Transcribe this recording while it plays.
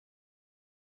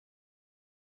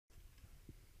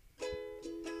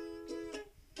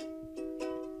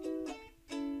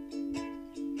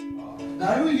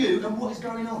Now, who are you and what is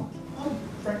going on? I'm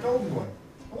Frank Goldenboy.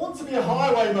 I want to be a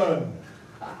highwayman.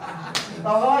 A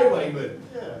highwayman?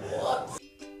 Yeah. What?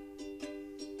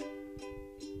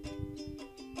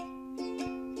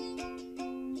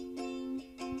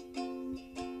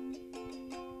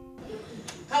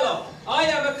 Hello, I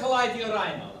am a Kaleido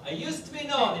Rhino. I used to be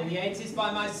known in the 80s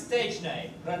by my stage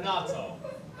name, Renato,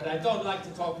 but I don't like to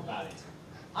talk about it.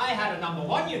 I had a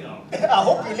 #1, you know. I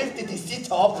hope you lifted his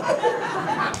sit up.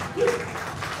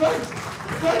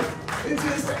 Frank,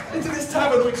 into this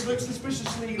tavern which looks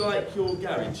suspiciously like your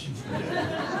garage. Slow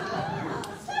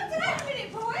down a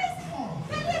minute, boys.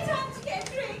 Plenty of time to get a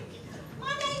drink.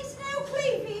 My name's Nell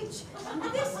Cleavage, and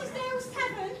this is Nell's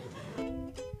Tavern.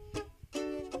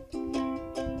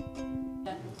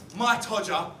 My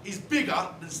Todger is bigger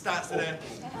than Stansted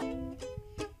Airport.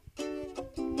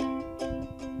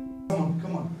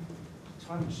 Come on.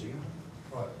 Time machine.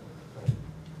 Right.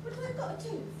 What have I got to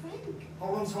do, Frank?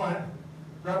 Hold on tight.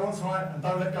 Grab on tight and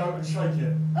don't let go and shake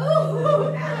it.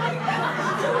 Oh!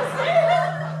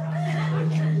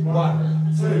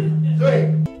 1, 2, 3.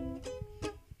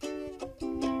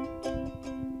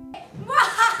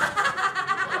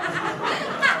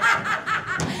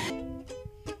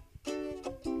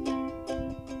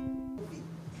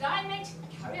 Did I mention the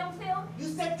carry-on film? You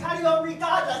said carry on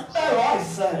regardless. Oh, I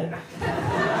say.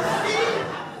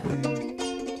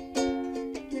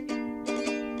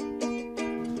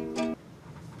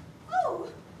 Oh,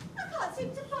 I can't seem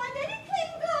to find any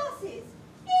clean glasses.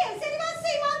 Here, has anyone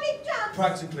seen my big jug?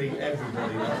 Practically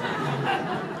everybody.